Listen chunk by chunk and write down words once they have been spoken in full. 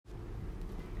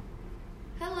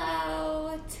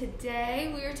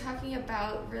Today we are talking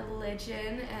about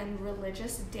religion and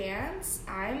religious dance.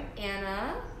 I'm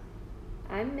Anna.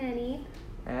 I'm Minnie.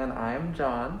 And I'm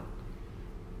John.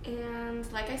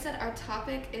 And like I said, our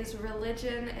topic is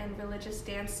religion and religious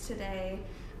dance today.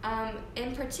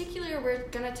 In particular, we're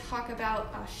going to talk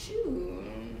about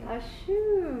Oshun.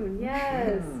 Oshun,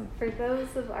 yes. For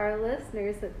those of our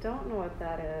listeners that don't know what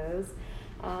that is,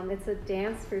 it's a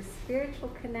dance for spiritual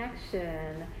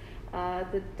connection.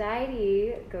 The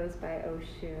deity goes by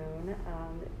Oshun.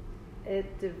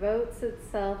 It devotes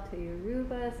itself to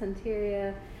Yoruba,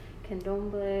 Santeria,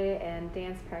 Candomblé, and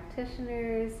dance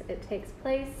practitioners. It takes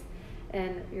place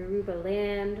in Yoruba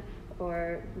land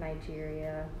or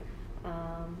Nigeria.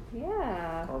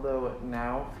 Although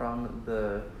now from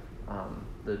the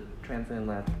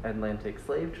transatlantic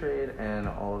slave trade and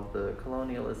all of the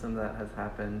colonialism that has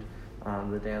happened,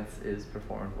 the dance is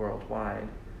performed worldwide.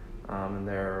 And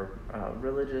there are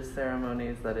religious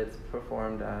ceremonies that it's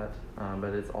performed at,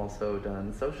 but it's also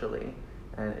done socially.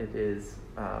 And it is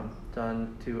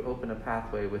done to open a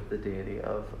pathway with the deity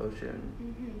of Oshun.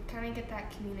 Kind of get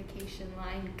that communication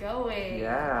line going.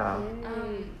 Yeah.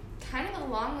 Kind of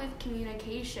along with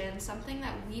communication, something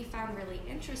that we found really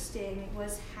interesting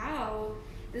was how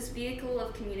this vehicle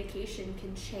of communication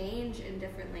can change in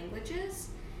different languages.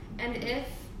 And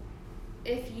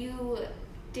if you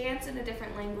dance in a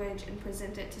different language and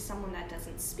present it to someone that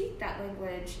doesn't speak that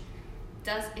language,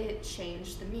 does it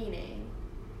change the meaning?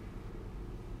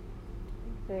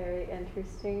 Very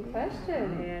interesting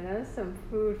question, Anna. Some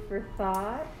food for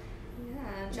thought.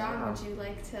 Yeah, John, would you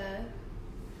like to?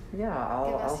 Yeah,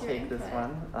 I'll take input? this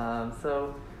one.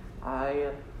 So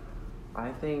I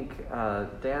think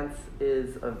dance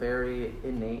is a very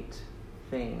innate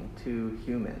thing to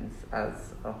humans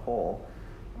as a whole,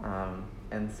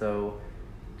 and so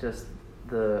just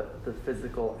the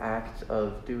physical act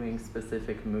of doing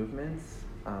specific movements,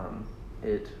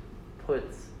 it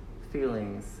puts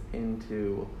feelings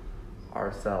into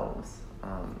ourselves,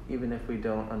 even if we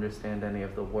don't understand any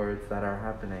of the words that are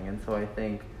happening. And so I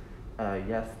think,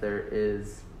 yes, there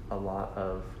is a lot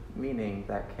of meaning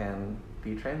that can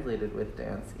be translated with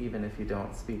dance, even if you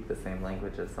don't speak the same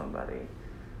language as somebody.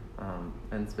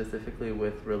 And specifically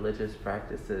with religious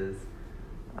practices,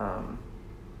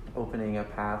 opening a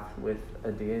path with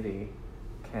a deity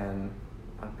can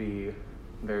be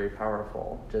very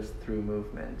powerful just through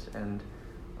movement, and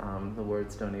the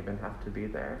words don't even have to be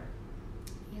there.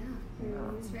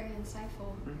 It's very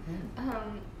insightful.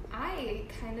 I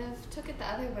kind of took it the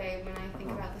other way when I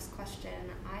think about this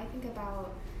question. I think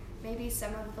about maybe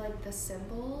some of like the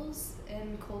symbols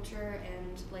in culture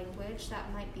and language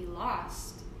that might be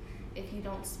lost if you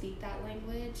don't speak that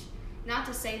language. Not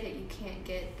to say that you can't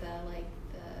get the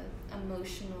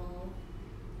emotional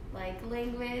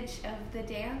language of the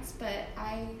dance, but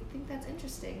I think that's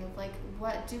interesting of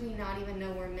what do we not even know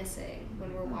we're missing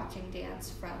when we're watching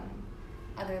dance from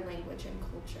other language and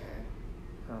culture.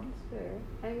 Sure.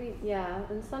 I mean, yeah,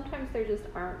 and sometimes there just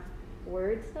aren't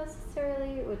words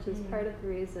necessarily, which is part of the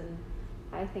reason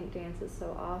I think dance is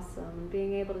so awesome.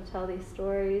 Being able to tell these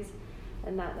stories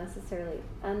and not necessarily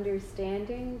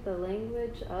understanding the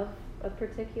language of a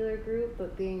particular group,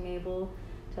 but being able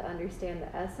to understand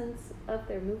the essence of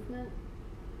their movement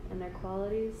and their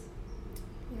qualities.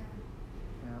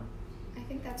 Yeah. I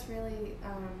think that's really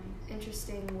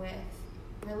interesting with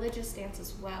religious dance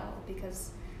as well,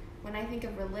 because when I think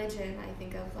of religion, I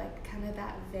think of kind of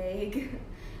that vague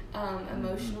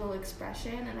emotional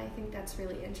expression, and I think that's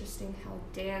really interesting how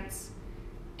dance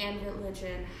and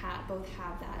religion both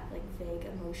have that vague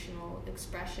emotional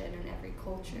expression in every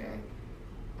culture.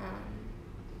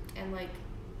 And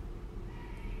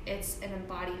it's an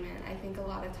embodiment. I think a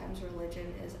lot of times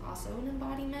religion is also an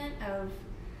embodiment of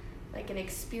an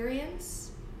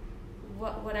experience,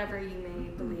 whatever you may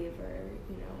believe or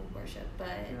worship,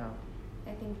 but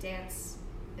I think dance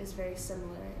is very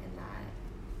similar in that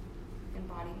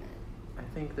embodiment. I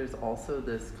think there's also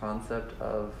this concept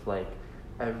of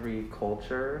every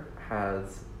culture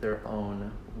has their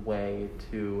own way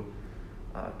to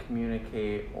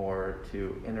communicate or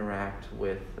to interact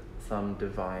with some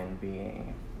divine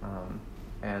being,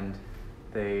 and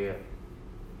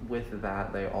with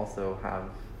that they also have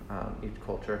each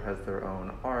culture has their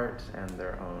own art and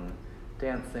their own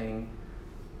dancing,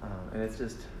 and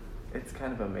it's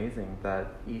kind of amazing that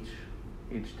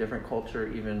each different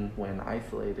culture, even when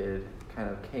isolated, kind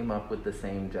of came up with the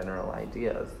same general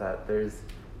ideas, that there's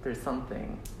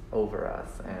something over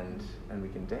us and we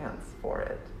can dance for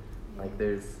it.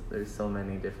 There's so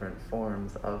many different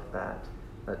forms of that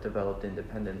developed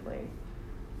independently.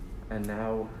 And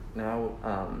now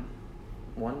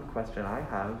one question I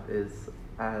have is,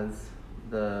 as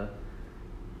the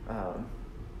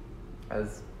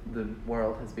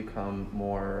world has become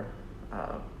more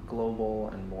global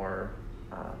and more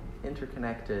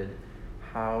interconnected,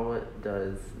 how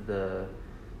does the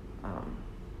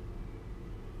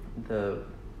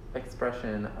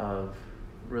expression of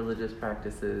religious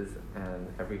practices and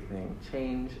everything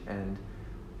change, and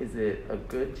is it a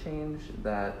good change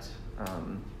that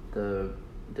the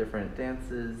different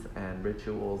dances and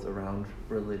rituals around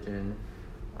religion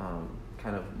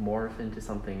kind of morph into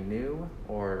something new,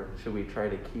 or should we try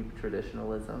to keep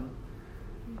traditionalism?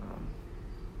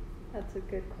 That's a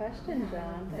good question,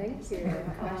 John. Thank you.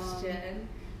 Good question.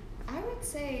 I would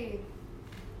say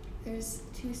there's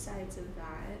two sides of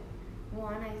that.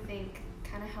 One, I think,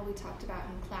 kind of how we talked about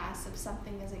in class, if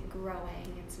something isn't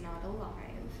growing, it's not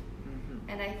alive. Mm-hmm.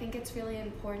 And I think it's really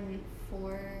important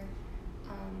for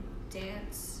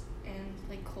dance and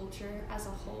like culture as a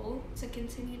whole to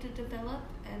continue to develop.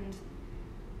 And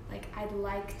like, I'd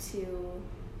like to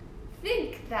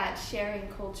think that sharing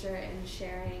culture and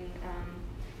sharing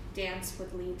dance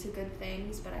would lead to good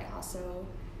things, but I also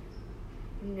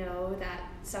know that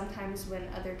sometimes when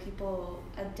other people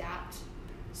adapt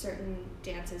certain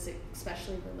dances,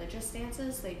 especially religious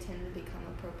dances, they tend to become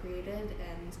appropriated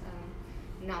and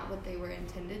not what they were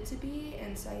intended to be.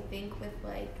 And so I think with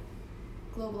like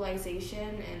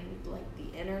globalization and like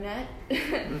the internet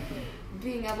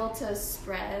being able to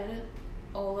spread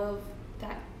all of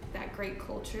that great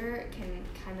culture can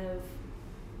kind of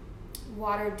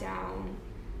water down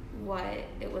what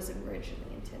it was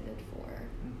originally intended for.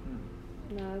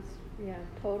 Mm-hmm. No,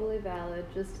 it's totally valid.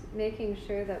 Just making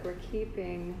sure that we're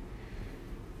keeping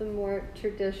the more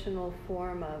traditional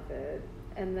form of it,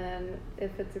 and then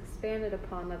if it's expanded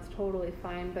upon, that's totally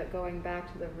fine, but going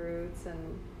back to the roots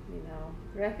and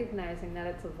recognizing that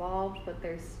it's evolved, but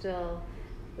there's still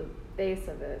the base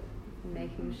of it,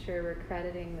 making sure we're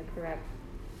crediting the correct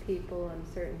people and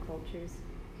certain cultures.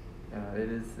 It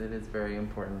is very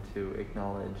important to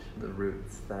acknowledge the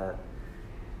roots that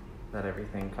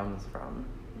everything comes from.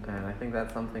 And I think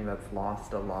that's something that's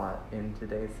lost a lot in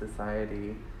today's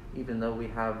society, even though we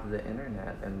have the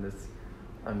internet and this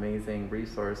amazing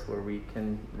resource where we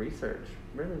can research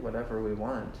really whatever we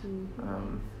want.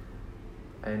 Mm-hmm.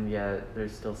 And yet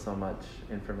there's still so much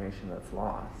information that's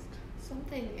lost.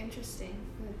 Something interesting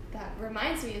that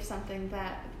reminds me of something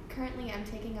that currently I'm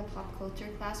taking a pop culture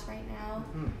class right now.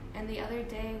 Mm-hmm. And the other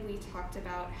day we talked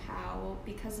about how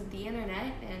because of the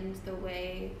internet and the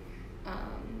way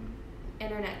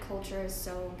internet culture is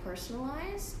so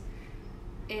personalized,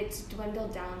 it's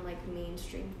dwindled down like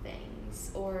mainstream things,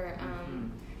 or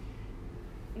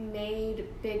made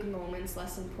big moments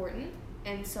less important.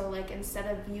 And so like instead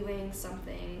of viewing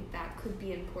something that could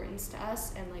be important to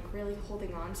us and like really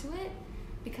holding on to it,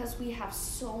 because we have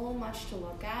so much to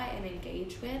look at and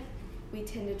engage with, we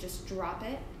tend to just drop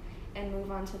it and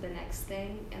move on to the next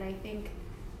thing. And I think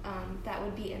that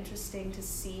would be interesting to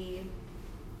see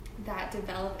that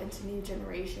develop into new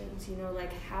generations.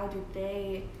 Like how do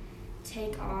they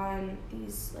take on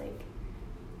these like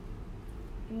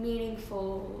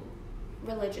meaningful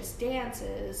religious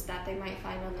dances that they might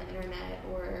find on the internet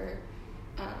or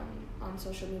on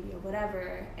social media,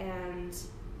 whatever, and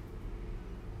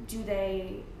do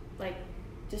they like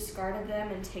discard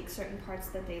them and take certain parts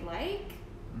that they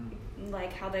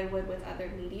like how they would with other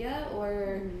media,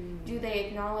 or do they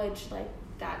acknowledge like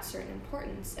that certain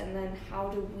importance, and then how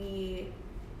do we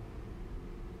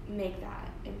make that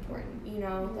important?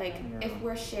 If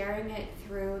we're sharing it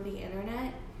through the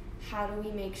internet, how do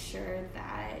we make sure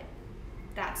that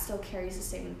that still carries the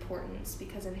same importance?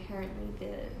 Because inherently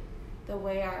the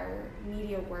way our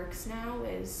media works now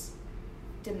is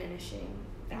diminishing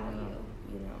value.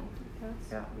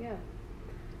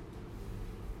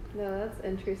 No, that's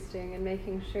interesting, and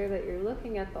making sure that you're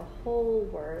looking at the whole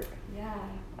work.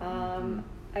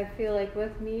 I feel like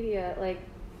with media, like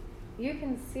you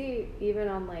can see even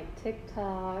on like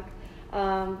TikTok,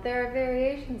 there are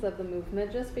variations of the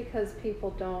movement just because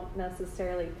people don't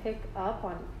necessarily pick up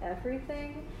on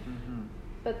everything. Mm-hmm.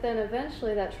 But then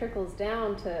eventually that trickles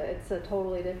down to it's a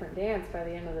totally different dance by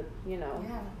the end of the,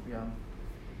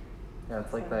 Yeah,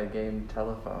 it's like that game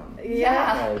Telephone.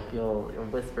 Yeah. Like you'll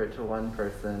whisper it to one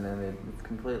person and it's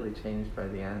completely changed by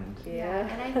the end. Yeah.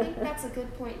 And I think that's a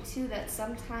good point too, that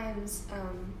sometimes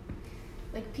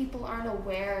like people aren't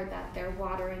aware that they're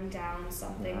watering down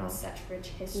something with such rich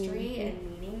history and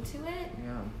meaning to it.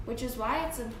 Yeah. Which is why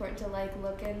it's important to like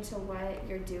look into what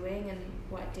you're doing and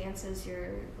what dances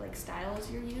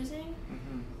styles you're using.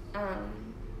 Mm-hmm.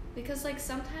 Because like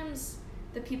sometimes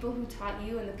the people who taught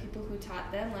you and the people who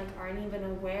taught them like aren't even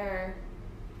aware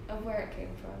of where it came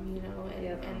from, you know, and,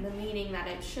 Yep. and the meaning that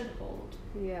it should hold.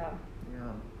 Yeah.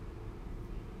 Yeah.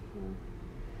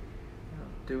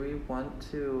 Do we want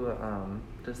to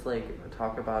just like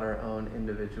talk about our own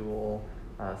individual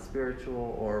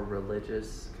spiritual or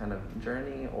religious kind of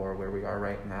journey, or where we are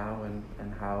right now,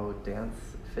 and how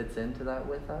dance fits into that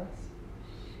with us?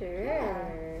 Sure.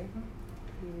 Yeah.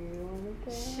 You want to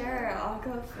go? Sure, I'll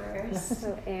go first.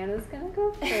 So Anna's gonna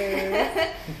go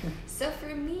first. So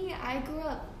for me, I grew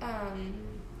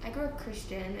up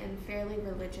Christian and fairly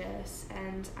religious,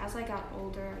 and as I got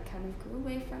older, I kind of grew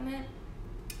away from it.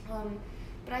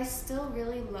 But I still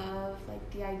really love like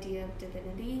the idea of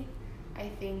divinity. I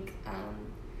think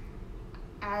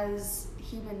as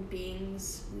human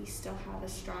beings, we still have a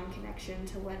strong connection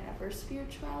to whatever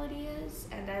spirituality is,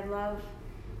 and I love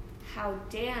how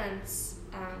dance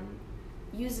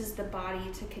uses the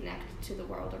body to connect to the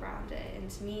world around it. And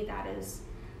to me, that is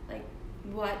like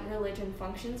what religion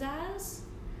functions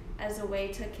as a way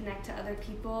to connect to other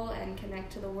people and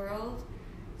connect to the world.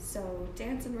 So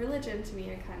dance and religion to me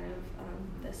are kind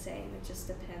of the same. It just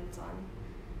depends on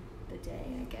the day,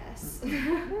 I guess.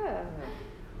 Yeah.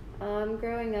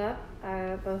 Growing up,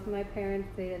 both of my parents,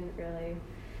 they didn't really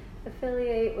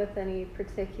affiliate with any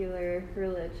particular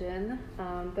religion,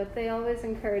 but they always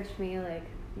encouraged me, like,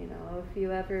 you know, if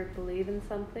you ever believe in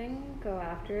something, go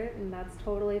after it, and that's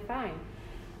totally fine.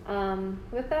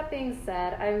 With that being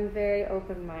said, I'm very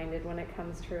open-minded when it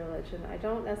comes to religion. I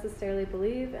don't necessarily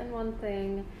believe in one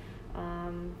thing,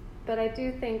 but I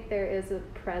do think there is a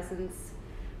presence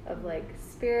of like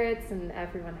spirits, and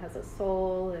everyone has a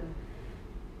soul, and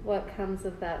what comes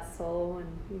of that soul,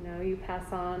 and you know, you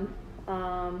pass on.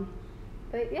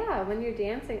 But yeah, when you're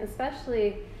dancing,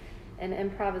 especially in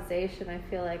improvisation, I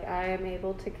feel like I am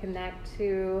able to connect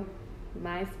to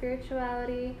my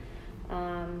spirituality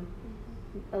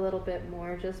a little bit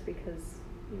more, just because,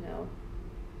 you know,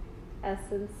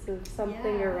 essence of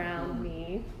something around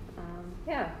me.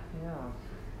 Yeah.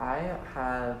 I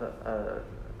have a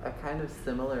kind of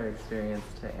similar experience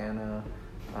to Anna,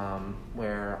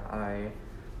 where I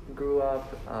grew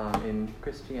up in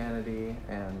Christianity,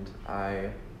 and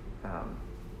I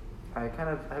kind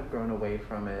of have grown away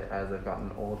from it as I've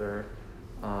gotten older,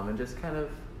 and just kind of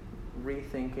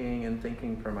rethinking and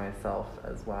thinking for myself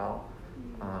as well,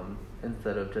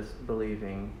 instead of just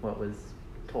believing what was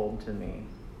told to me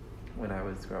when I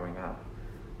was growing up.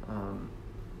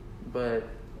 But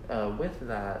with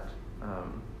that,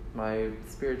 my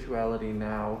spirituality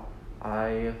now,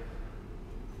 I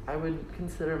would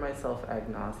consider myself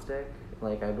agnostic.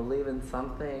 Like, I believe in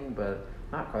something, but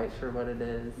not quite sure what it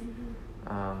is.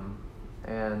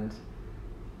 And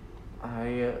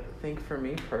I think for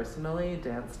me personally,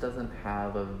 dance doesn't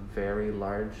have a very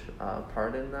large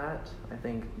part in that. I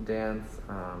think dance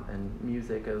and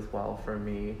music as well for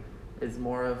me is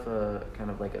more of a kind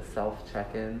of like a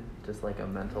self-check-in, just like a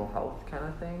mental health kind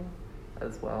of thing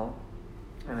as well.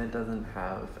 And it doesn't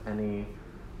have any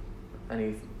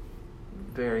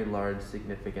very large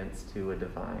significance to a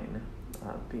divine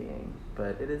being,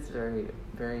 but it is very,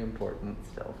 very important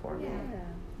still for me.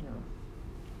 Yeah.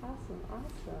 Awesome.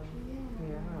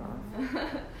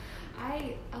 Yeah.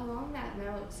 Along that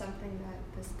note, something that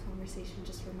this conversation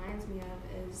just reminds me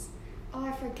of is,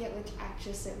 I forget which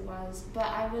actress it was, but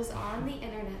I was on the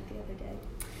internet the other day,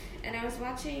 and I was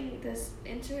watching this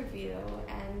interview,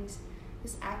 and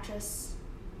this actress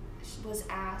was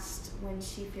asked when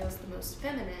she feels the most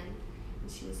feminine,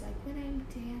 and she was like, when I'm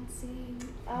dancing.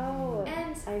 Oh,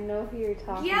 and I know who you're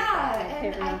talking about. Yeah, I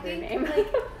can't and I remember think her name.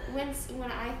 like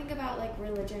when I think about like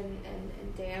religion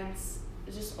and dance,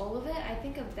 just all of it, I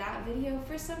think of that video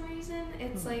for some reason.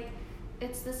 It's like,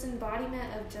 it's this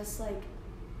embodiment of just like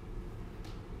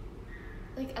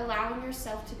allowing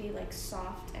yourself to be like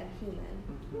soft and human.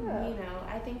 Yeah. You know,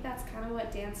 I think that's kind of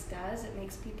what dance does. It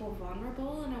makes people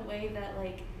vulnerable in a way that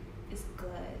like is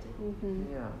good.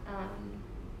 Yeah.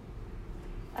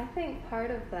 I think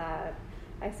part of that,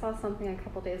 I saw something a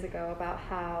couple days ago about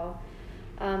how,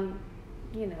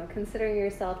 you know, considering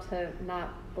yourself to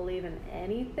not believe in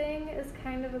anything is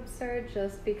kind of absurd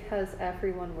just because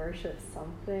everyone worships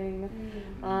something.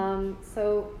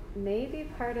 So maybe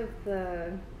part of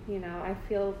the, you know, I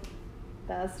feel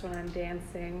best when I'm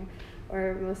dancing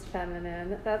or most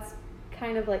feminine, that's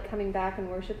kind of like coming back and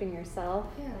worshiping yourself,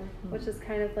 which is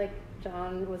kind of like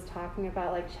John was talking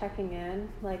about, like checking in.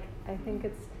 Like, I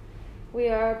think we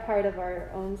are part of our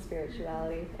own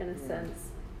spirituality in a sense.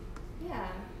 Yeah,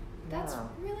 that's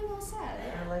really well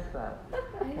said. I like that.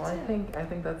 I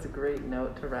think that's a great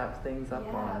note to wrap things up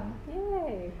on.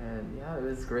 Yay! And yeah, it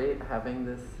was great having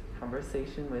this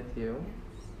conversation with you.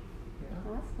 Yes.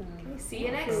 Awesome. Okay, see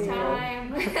you next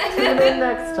time. Tune in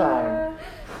next time.